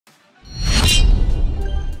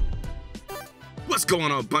What's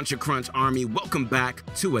going on, Bunch of Crunch Army? Welcome back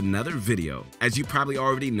to another video. As you probably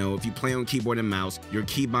already know, if you play on keyboard and mouse, your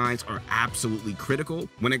keybinds are absolutely critical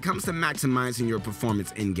when it comes to maximizing your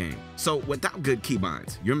performance in-game. So without good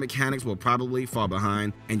keybinds, your mechanics will probably fall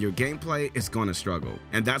behind and your gameplay is going to struggle.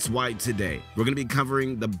 And that's why today, we're going to be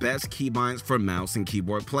covering the best keybinds for mouse and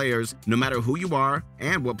keyboard players, no matter who you are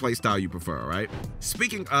and what playstyle you prefer, alright?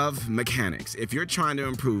 Speaking of mechanics, if you're trying to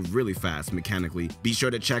improve really fast mechanically, be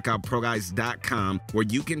sure to check out ProGuides.com, where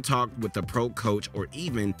you can talk with a pro coach or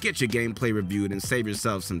even get your gameplay reviewed and save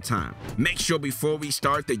yourself some time. Make sure before we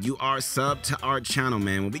start that you are subbed to our channel,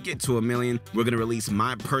 man. When we get to 1 million, we're going to release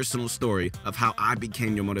my personal story of how I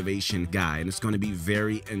became your motivation guy, and it's going to be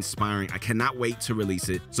very inspiring. I cannot wait to release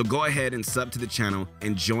it. So go ahead and sub to the channel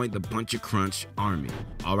and join the Bunch of Crunch Army.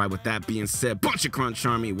 All right, with that being said, Bunch of Crunch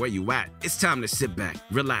Army, where you at? It's time to sit back,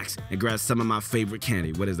 relax, and grab some of my favorite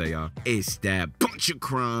candy. What is that, y'all? It's that Bunch of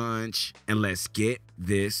Crunch. And let's get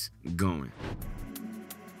this going.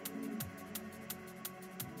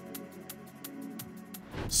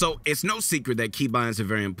 So it's no secret that keybinds are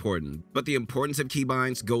very important, but the importance of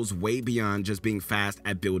keybinds goes way beyond just being fast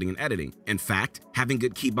at building and editing. In fact, having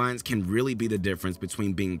good keybinds can really be the difference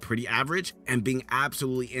between being pretty average and being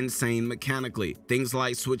absolutely insane mechanically. Things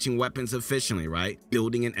like switching weapons efficiently, right?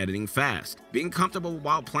 Building and editing fast, being comfortable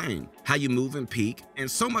while playing, how you move and peek, and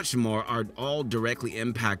so much more are all directly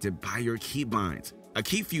impacted by your keybinds. A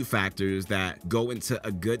key few factors that go into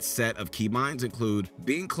a good set of keybinds include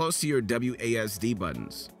being close to your WASD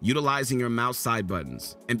buttons, utilizing your mouse side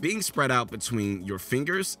buttons, and being spread out between your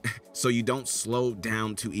fingers so you don't slow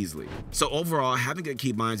down too easily. So overall, having good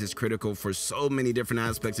keybinds is critical for so many different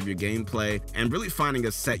aspects of your gameplay, and really finding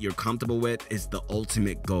a set you're comfortable with is the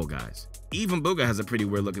ultimate goal, guys. Even Booga has a pretty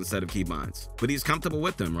weird looking set of keybinds, but he's comfortable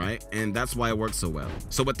with them, right? And that's why it works so well.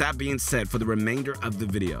 So with that being said, for the remainder of the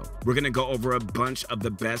video, we're gonna go over a bunch of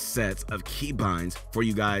the best sets of keybinds for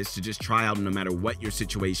you guys to just try out no matter what your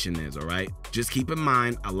situation is, all right? Just keep in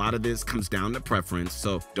mind, a lot of this comes down to preference,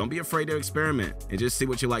 so don't be afraid to experiment and just see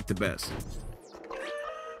what you like the best.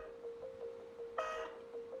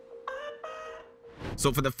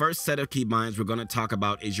 So for the first set of keybinds we're going to talk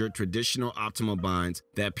about is your traditional optimal binds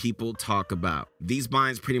that people talk about. These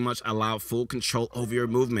binds pretty much allow full control over your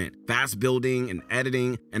movement, fast building and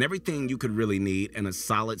editing, and everything you could really need in a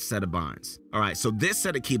solid set of binds. Alright, so this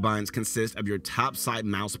set of keybinds consists of your top side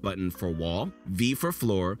mouse button for wall, V for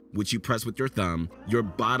floor, which you press with your thumb, your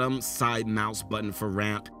bottom side mouse button for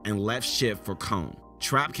ramp, and left shift for cone.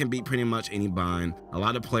 Trap can be pretty much any bind. A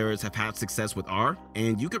lot of players have had success with R,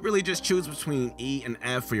 and you could really just choose between E and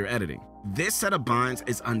F for your editing. This set of binds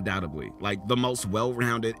is undoubtedly like the most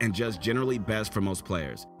well-rounded and just generally best for most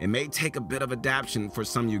players. It may take a bit of adaptation for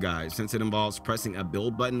some of you guys since it involves pressing a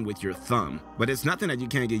build button with your thumb, but it's nothing that you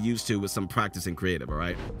can't get used to with some practice and creative,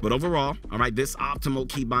 alright? But overall, alright, this optimal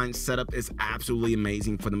keybind setup is absolutely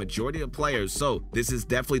amazing for the majority of players, so this is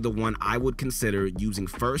definitely the one I would consider using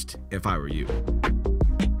first if I were you.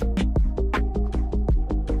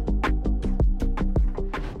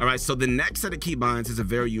 Alright, so the next set of keybinds is a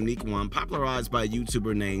very unique one, popularized by a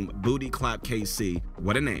YouTuber named Booty Clap KC.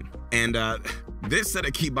 What a name. And this set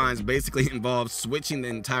of keybinds basically involves switching the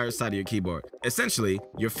entire side of your keyboard. Essentially,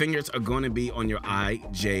 your fingers are going to be on your I,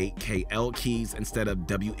 J, K, L keys instead of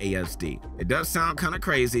WASD. It does sound kind of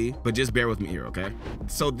crazy, but just bear with me here, okay?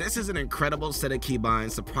 So this is an incredible set of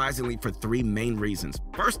keybinds, surprisingly for 3 main reasons.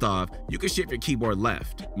 First off, you can shift your keyboard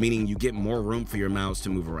left, meaning you get more room for your mouse to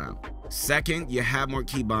move around. Second, you have more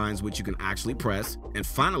keybinds which you can actually press. And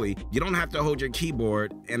finally, you don't have to hold your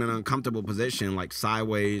keyboard in an uncomfortable position like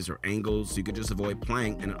sideways or angles, so you could just avoid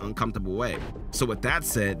playing in an uncomfortable way. So with that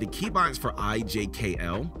said, the keybinds for I, J, K,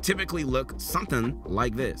 L typically look something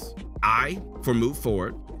like this. I for move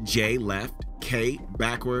forward, J left, K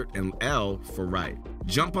backward, and L for right.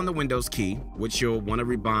 Jump on the Windows key, which you'll want to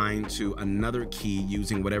rebind to another key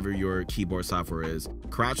using whatever your keyboard software is.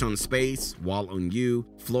 Crouch on space, wall on U,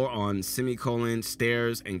 floor on semicolon,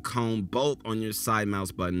 stairs, and cone both on your side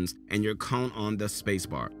mouse buttons, and your cone on the space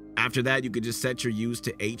bar. After that, you could just set your U's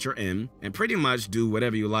to H or M and pretty much do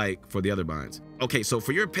whatever you like for the other binds. Okay, so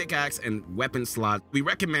for your pickaxe and weapon slot, we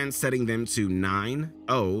recommend setting them to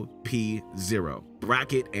 9OP0,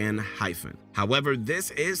 bracket and hyphen. However,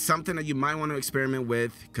 this is something that you might want to experiment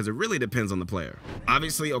with because it really depends on the player.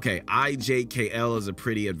 Obviously, okay, IJKL is a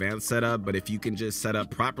pretty advanced setup, but if you can just set up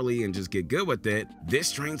properly and just get good with it, this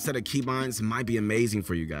strange set of keybinds might be amazing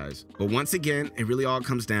for you guys. But once again, it really all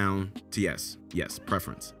comes down to yes,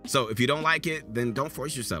 preference. So if you don't like it, then don't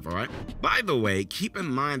force yourself, all right? By the way, keep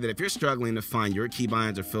in mind that if you're struggling to find find your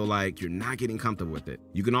keybinds or feel like you're not getting comfortable with it,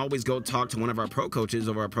 you can always go talk to one of our pro coaches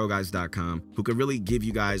over at ProGuides.com who can really give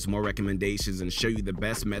you guys more recommendations and show you the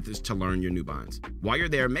best methods to learn your new binds. While you're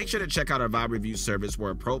there, make sure to check out our vibe review service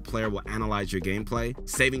where a pro player will analyze your gameplay,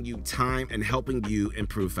 saving you time and helping you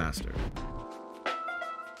improve faster.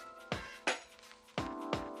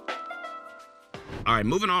 All right,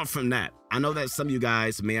 moving on from that. I know that some of you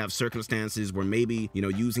guys may have circumstances where maybe,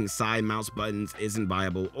 using side mouse buttons isn't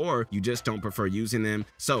viable or you just don't prefer using them.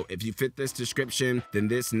 So if you fit this description, then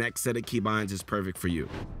this next set of keybinds is perfect for you.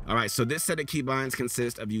 All right, so this set of keybinds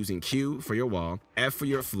consists of using Q for your wall, F for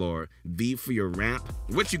your floor, V for your ramp,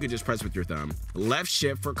 which you could just press with your thumb, left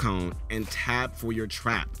shift for cone, and tab for your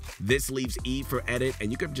trap. This leaves E for edit,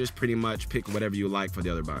 and you could just pretty much pick whatever you like for the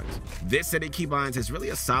other binds. This set of keybinds is really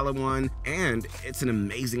a solid one, and it's an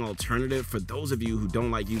amazing alternative for those of you who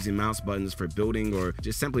don't like using mouse buttons for building or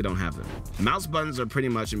just simply don't have them. Mouse buttons are pretty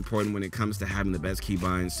much important when it comes to having the best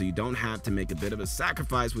keybinds, so you don't have to make a bit of a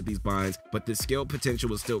sacrifice with these binds, but the skill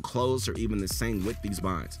potential is still close or even the same with these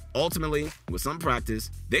binds. Ultimately, with some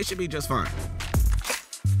practice, they should be just fine.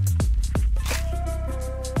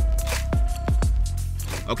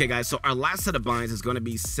 Okay guys, so our last set of binds is going to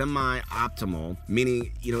be semi-optimal,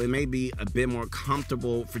 meaning, it may be a bit more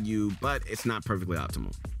comfortable for you, but it's not perfectly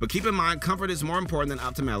optimal. But keep in mind, comfort is more important than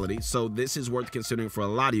optimality, so this is worth considering for a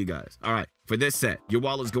lot of you guys. All right, for this set, your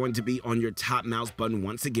wall is going to be on your top mouse button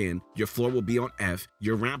once again, your floor will be on F,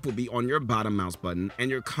 your ramp will be on your bottom mouse button, and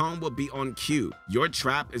your cone will be on Q. Your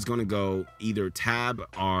trap is going to go either tab,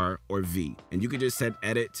 R, or V, and you can just set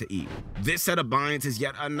edit to E. This set of binds is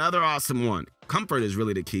yet another awesome one. Comfort is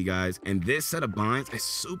really the key, guys, and this set of binds is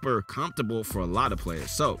super comfortable for a lot of players.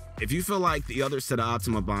 So if you feel like the other set of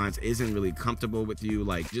optimal binds isn't really comfortable with you,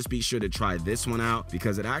 just be sure to try this one out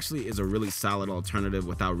because it actually is a really solid alternative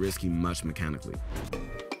without risking much mechanically.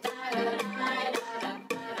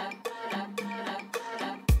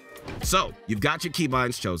 So you've got your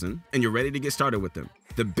keybinds chosen and you're ready to get started with them.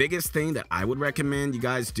 The biggest thing that I would recommend you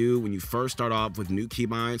guys do when you first start off with new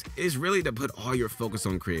keybinds is really to put all your focus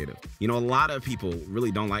on creative. A lot of people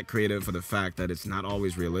really don't like creative for the fact that it's not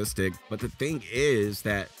always realistic, but the thing is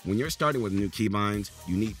that when you're starting with new keybinds,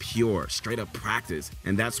 you need pure, straight up practice,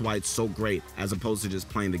 and that's why it's so great as opposed to just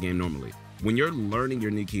playing the game normally. When you're learning your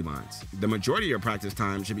new keybinds, the majority of your practice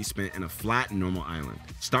time should be spent in a flat, normal island.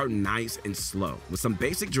 Start nice and slow with some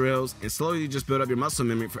basic drills and slowly just build up your muscle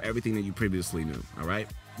memory for everything that you previously knew, all right?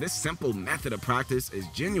 This simple method of practice is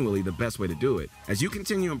genuinely the best way to do it. As you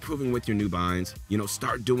continue improving with your new binds,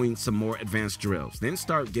 start doing some more advanced drills. Then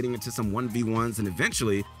start getting into some 1v1s, and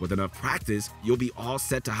eventually, with enough practice, you'll be all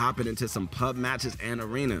set to hop into some pub matches and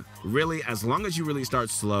arena. Really, as long as you really start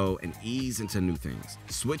slow and ease into new things.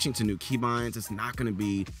 Switching to new keybinds is not going to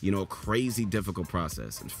be, a crazy difficult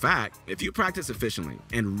process. In fact, if you practice efficiently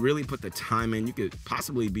and really put the time in, you could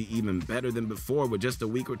possibly be even better than before with just a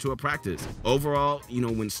week or two of practice. Overall,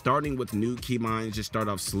 when starting with new keybinds, just start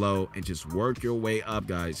off slow and just work your way up,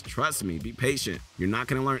 guys. Trust me, be patient. You're not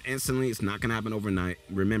going to learn instantly. It's not going to happen overnight.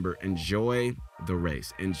 Remember, enjoy the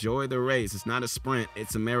race. Enjoy the race. It's not a sprint,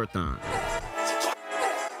 it's a marathon.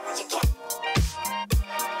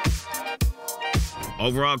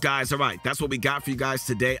 Overall, guys, all right, that's what we got for you guys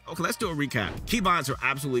today. Okay, let's do a recap. Keybinds are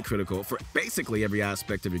absolutely critical for basically every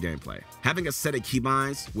aspect of your gameplay. Having a set of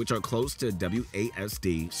keybinds, which are close to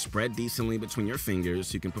WASD, spread decently between your fingers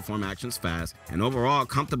so you can perform actions fast, and overall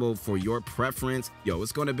comfortable for your preference,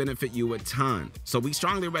 it's going to benefit you a ton. So we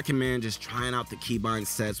strongly recommend just trying out the keybind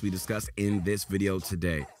sets we discussed in this video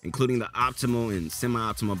today, including the optimal and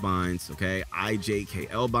semi-optimal binds, okay,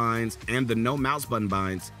 IJKL binds, and the no mouse button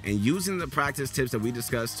binds, and using the practice tips that we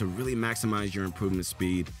discussed to really maximize your improvement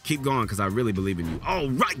speed. Keep going because I really believe in you. All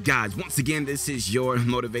right, guys, once again, this is your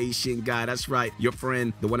motivation guy. That's right, your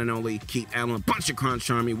friend, the one and only Keith Allen. Bunch of Crunch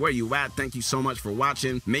Army, where you at? Thank you so much for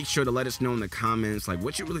watching. Make sure to let us know in the comments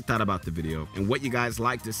what you really thought about the video and what you guys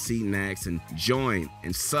like to see next, and join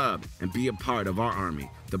and sub and be a part of our army,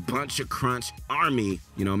 the Bunch of Crunch Army.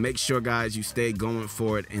 Make sure, guys, you stay going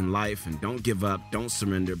for it in life and don't give up, don't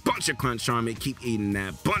surrender. Bunch of Crunch Army, keep eating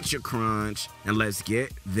that bunch of crunch, and let's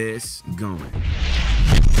get this going.